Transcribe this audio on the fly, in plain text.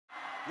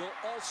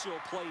will also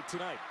play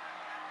tonight,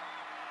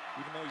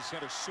 even though he's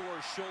had a sore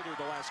shoulder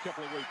the last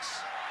couple of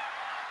weeks.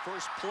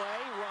 First play,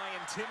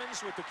 Ryan Timmons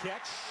with the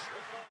catch.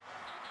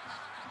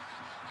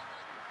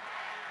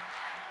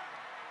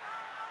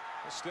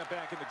 He'll step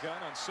back in the gun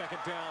on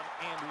 2nd down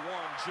and 1.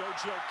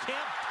 JoJo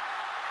Kemp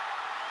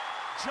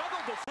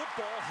juggled the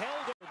football,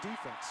 held the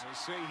defense. They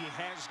say he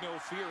has no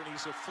fear, and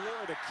he's a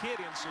Florida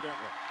kid,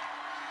 incidentally.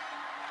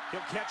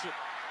 He'll catch it.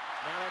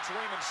 Now that's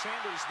Raymond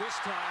Sanders this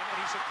time, and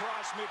he's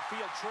across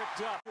midfield,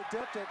 tripped up.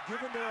 Adept at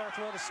giving their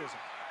athleticism.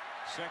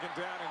 2nd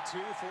down and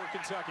 2 for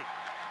Kentucky.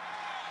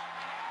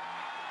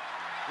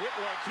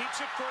 Whitlow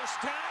keeps it,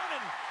 1st down,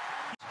 and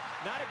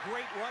not a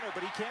great runner,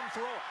 but he can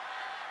throw it.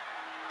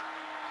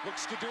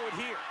 Looks to do it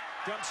here.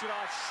 Dumps it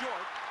off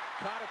short.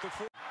 Caught at the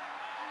 4.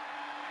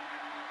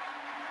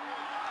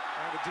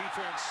 And the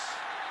defense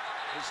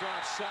is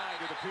offside,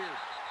 it appeared.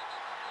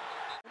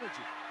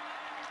 Energy.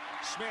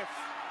 Smith.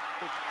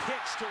 The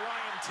pitch to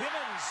Ryan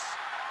Timmons.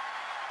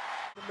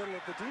 In the middle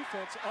of the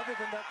defense, other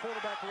than that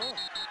quarterback run.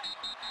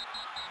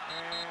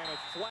 And a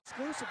flat.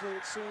 Exclusively,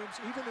 it seems,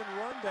 even in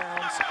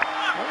rundowns.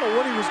 I don't know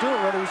what he was doing,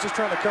 whether he was just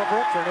trying to cover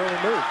up for an early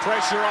move.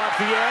 Pressure off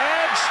the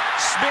edge.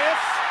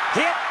 Smith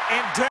hit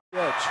and down.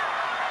 Edge.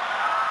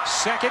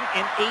 2nd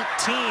and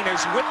 18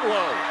 as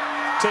Whitlow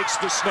takes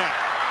the snap.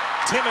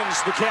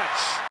 Timmons the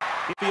catch.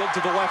 Field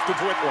to the left of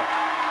Whitlow.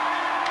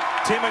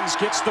 Timmons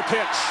gets the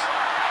pitch.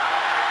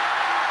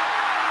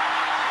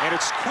 And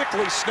it's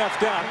quickly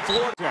snuffed out.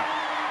 Florida.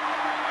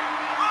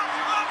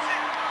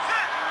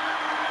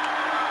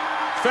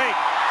 Fake.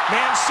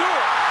 Mansour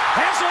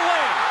has a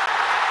lane.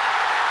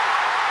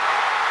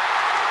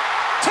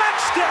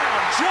 Touchdown,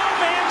 Joe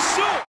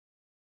Mansour.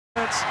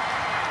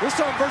 This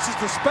time versus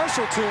the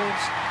special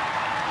teams.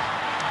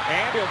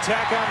 And he'll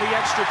tack on the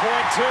extra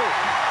point, too.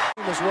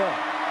 As well.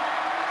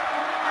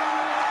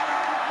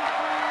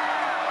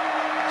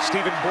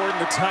 Stephen Borden,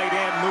 the tight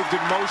end, moved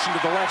in motion to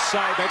the left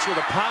side. That's where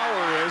the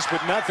power is, but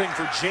nothing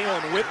for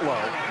Jalen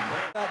Whitlow.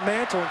 That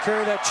mantle and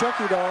carry that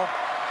Chucky doll.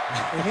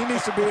 And he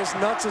needs to be as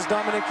nuts as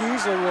Dominic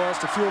Easley was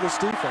to fuel this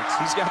defense.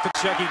 He's got the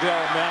Chucky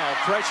doll now.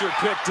 Pressure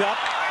picked up.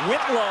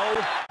 Whitlow.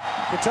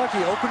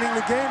 Kentucky opening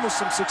the game with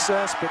some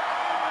success, but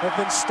have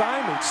been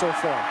stymied so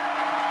far.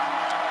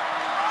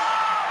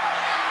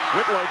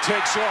 Whitlow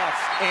takes off,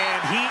 and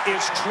he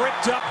is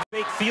tripped up.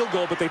 Fake field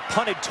goal, but they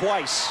punted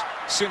twice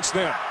since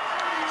then.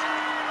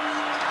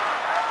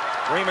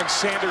 Raymond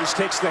Sanders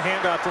takes the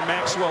handoff from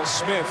Maxwell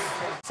Smith.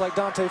 It's like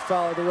Dante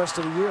Fowler the rest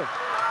of the year.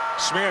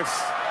 Smith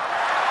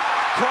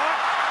caught,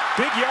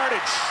 big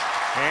yardage,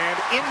 and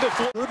into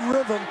good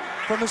rhythm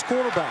from his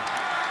quarterback.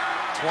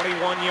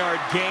 21-yard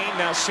gain.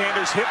 Now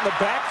Sanders hitting the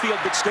backfield,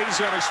 but stays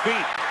on his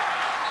feet.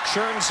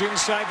 Churns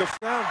inside the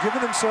ground, giving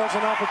themselves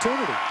an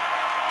opportunity.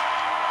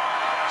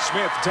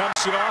 Smith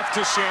dumps it off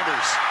to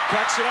Sanders.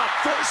 Cuts it up.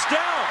 1st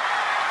down.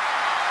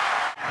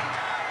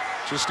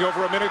 Just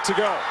over a minute to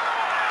go.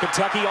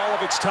 Kentucky, all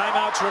of its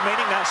timeouts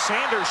remaining. Now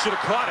Sanders should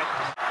have caught it.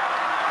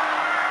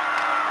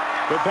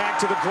 But back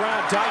to the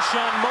ground.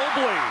 Dyshawn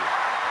Mobley.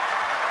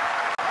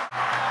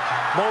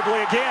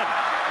 Mobley again.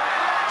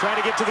 Trying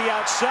to get to the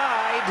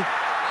outside.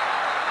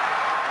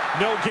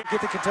 No get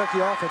the Kentucky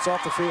offense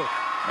off the field.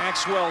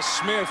 Maxwell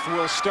Smith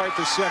will start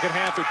the 2nd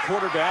half at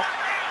quarterback.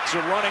 It's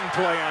a running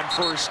play on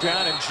 1st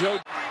down, and Joe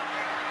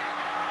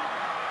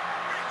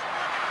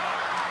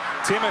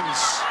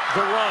Timmons,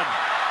 the run,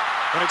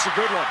 and it's a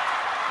good one.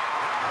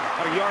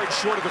 About a yard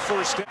short of the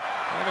 1st down.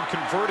 Haven't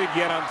converted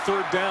yet on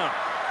 3rd down.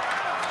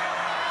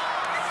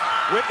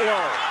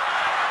 Whitlow,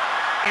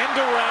 end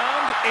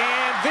around,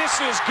 and this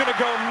is going to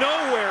go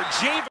nowhere.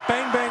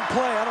 Bang, bang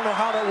play. I don't know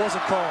how that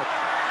wasn't called.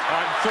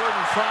 On 3rd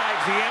and 5,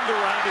 the end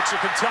around. It's a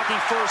Kentucky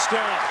 1st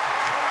down.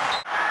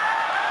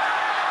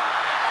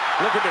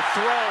 Looking to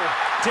throw.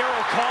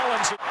 Darryl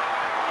Collins.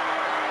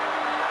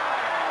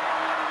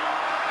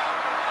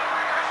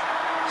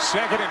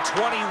 2nd and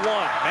 21.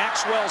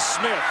 Maxwell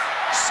Smith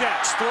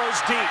sets, throws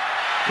deep,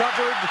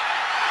 covered,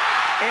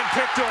 and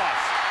picked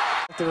off.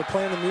 They were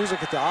playing the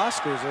music at the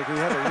Oscars, like he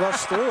had to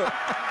rush through it.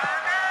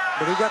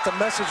 But he got the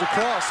message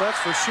across, that's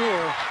for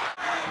sure.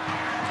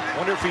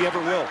 Wonder if he ever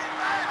will.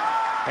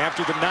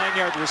 After the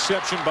 9-yard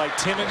reception by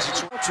Timmons,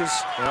 it's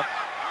Yep.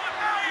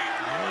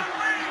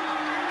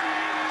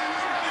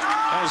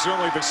 That was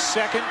only the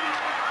 2nd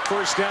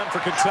 1st down for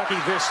Kentucky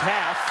this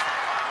half.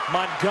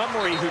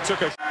 Montgomery, who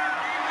took a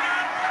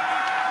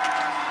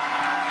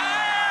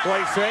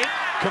play fake,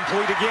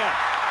 complete again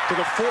to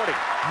the 40.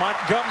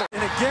 Montgomery.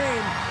 In a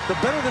game, the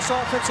better this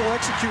offense will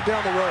execute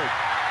down the road.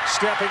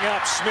 Stepping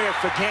up, Smith.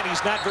 Again,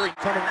 he's not very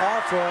coming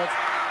off of,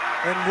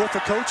 and with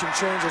the coaching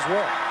change as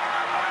well.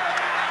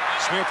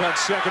 Smith on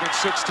 2nd and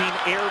 16,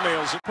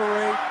 airmails it.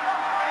 Parade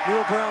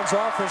Neil Brown's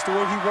offense the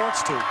way he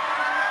wants to.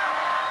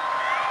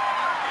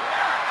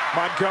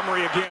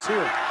 Montgomery again.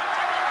 Here.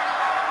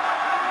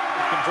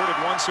 Converted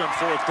once on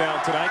 4th down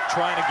tonight.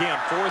 Trying again.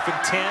 4th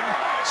and 10.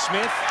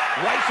 Smith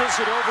rifles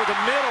it over the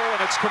middle,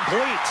 and it's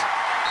complete.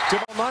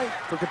 Tonight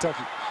for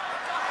Kentucky.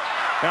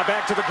 Now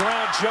back to the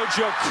ground.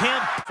 JoJo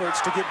Kemp.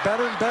 Efforts to get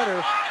better and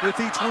better with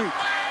each week.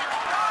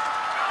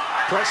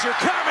 Pressure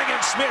coming, and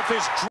Smith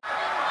is...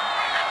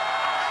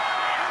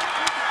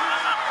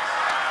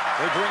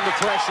 They bring the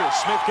pressure.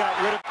 Smith got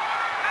rid of...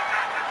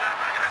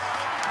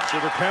 So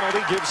the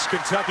penalty gives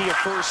Kentucky a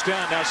first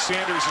down. Now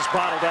Sanders is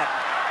bottled up.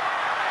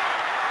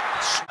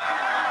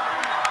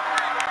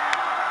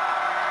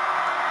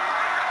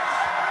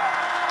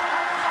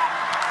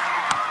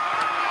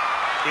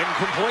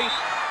 Incomplete.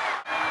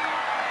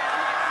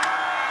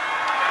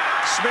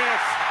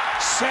 Smith.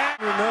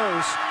 Your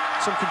nose.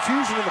 Some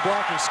confusion in the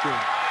blocking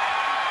scheme.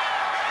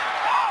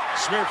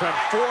 Smith on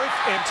 4th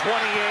and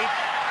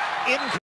 28.